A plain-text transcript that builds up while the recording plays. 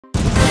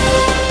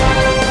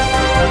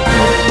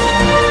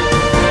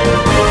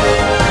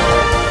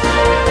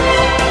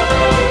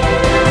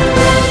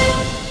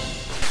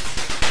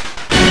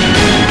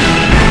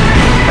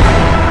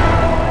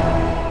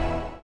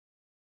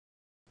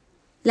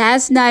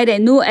Last night, a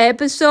new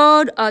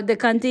episode of the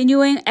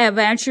continuing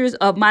adventures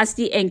of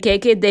Masti and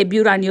Keke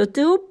debuted on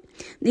YouTube.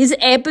 This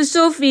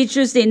episode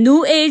features the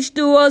new age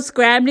duo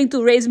scrambling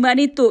to raise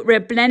money to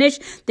replenish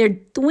their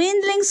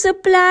dwindling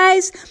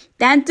supplies.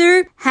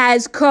 Danter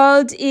has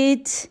called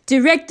it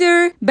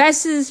Director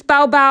Besses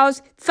Bao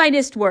Bao's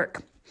finest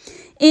work.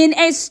 In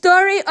a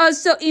story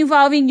also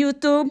involving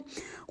YouTube,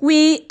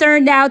 we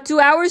turned out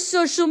to our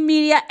social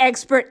media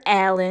expert,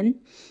 Alan,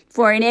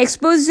 for an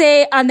expose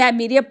on that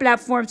media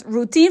platform's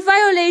routine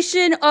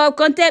violation of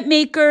content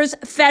makers'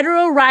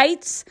 federal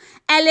rights.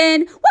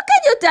 Alan, what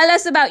can you tell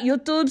us about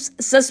YouTube's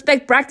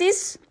suspect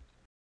practice?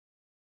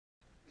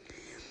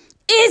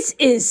 It's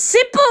as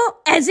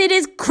simple as it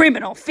is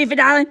criminal, Fifi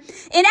darling.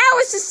 In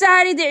our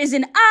society, there is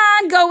an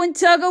ongoing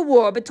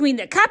tug-of-war between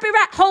the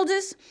copyright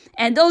holders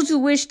and those who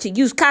wish to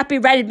use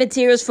copyrighted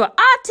materials for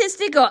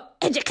artistic or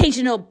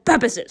educational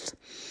purposes.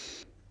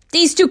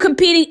 These two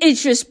competing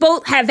interests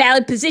both have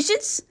valid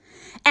positions,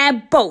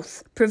 and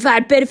both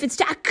provide benefits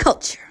to our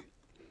culture.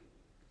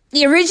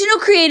 The original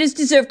creators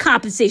deserve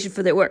compensation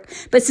for their work,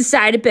 but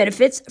society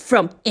benefits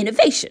from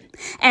innovation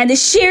and the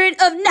sharing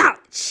of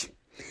knowledge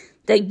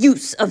the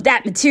use of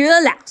that material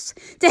allows.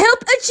 To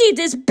help achieve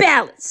this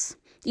balance,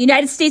 the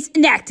United States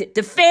enacted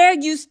the Fair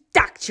Use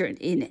Doctrine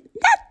in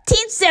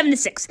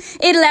 1976.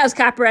 It allows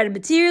copyrighted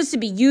materials to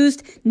be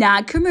used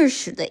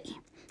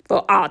non-commercially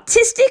for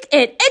artistic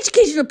and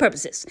educational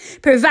purposes,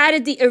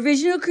 provided the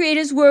original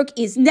creator's work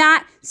is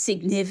not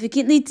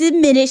significantly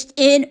diminished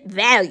in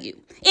value.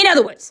 In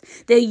other words,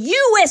 the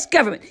U.S.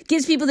 government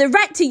gives people the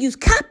right to use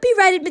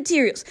copyrighted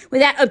materials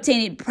without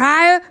obtaining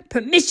prior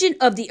permission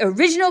of the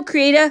original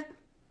creator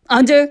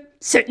under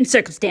certain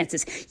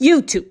circumstances.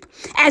 YouTube,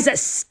 as a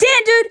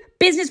standard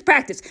business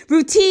practice,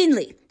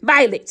 routinely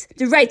violates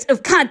the rights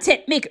of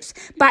content makers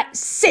by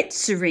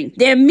censoring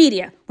their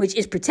media, which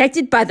is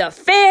protected by the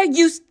Fair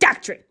Use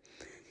Doctrine.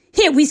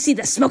 Here we see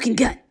the smoking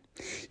gun.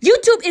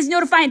 YouTube is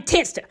notifying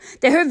Tanster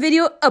that her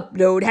video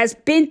upload has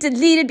been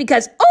deleted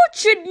because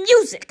Orchard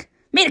Music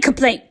made a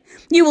complaint.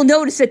 You will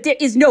notice that there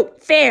is no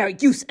fair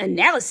use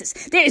analysis.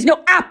 There is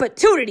no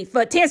opportunity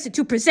for Tanster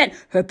to present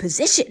her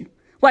position,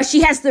 while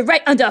she has the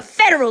right under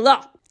federal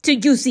law to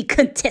use the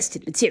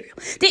contested material.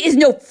 There is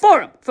no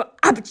forum for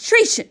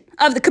arbitration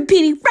of the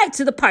competing rights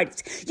of the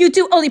parties.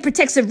 YouTube only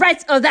protects the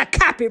rights of the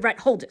copyright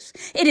holders.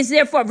 It is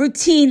therefore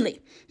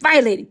routinely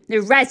violating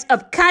the rights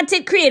of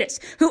content creators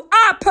who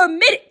are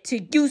permitted to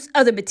use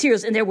other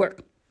materials in their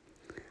work.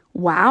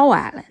 Wow,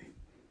 Alan,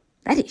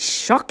 that is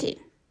shocking.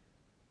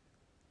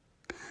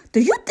 Do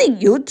you think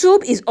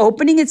YouTube is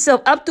opening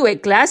itself up to a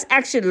class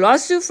action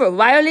lawsuit for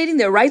violating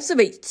the rights of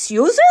its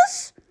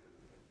users?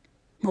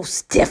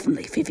 Most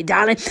definitely, Fifi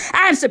darling.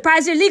 I'm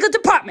surprised their legal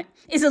department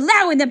is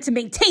allowing them to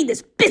maintain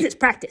this business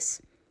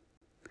practice.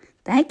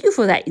 Thank you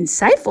for that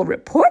insightful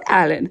report,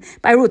 Alan.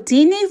 By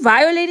routinely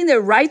violating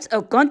the rights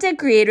of content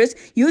creators,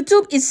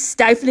 YouTube is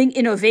stifling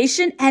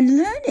innovation and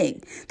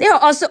learning. They are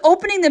also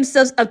opening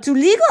themselves up to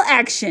legal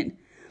action.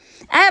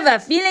 I have a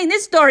feeling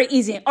this story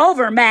isn't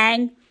over,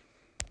 man.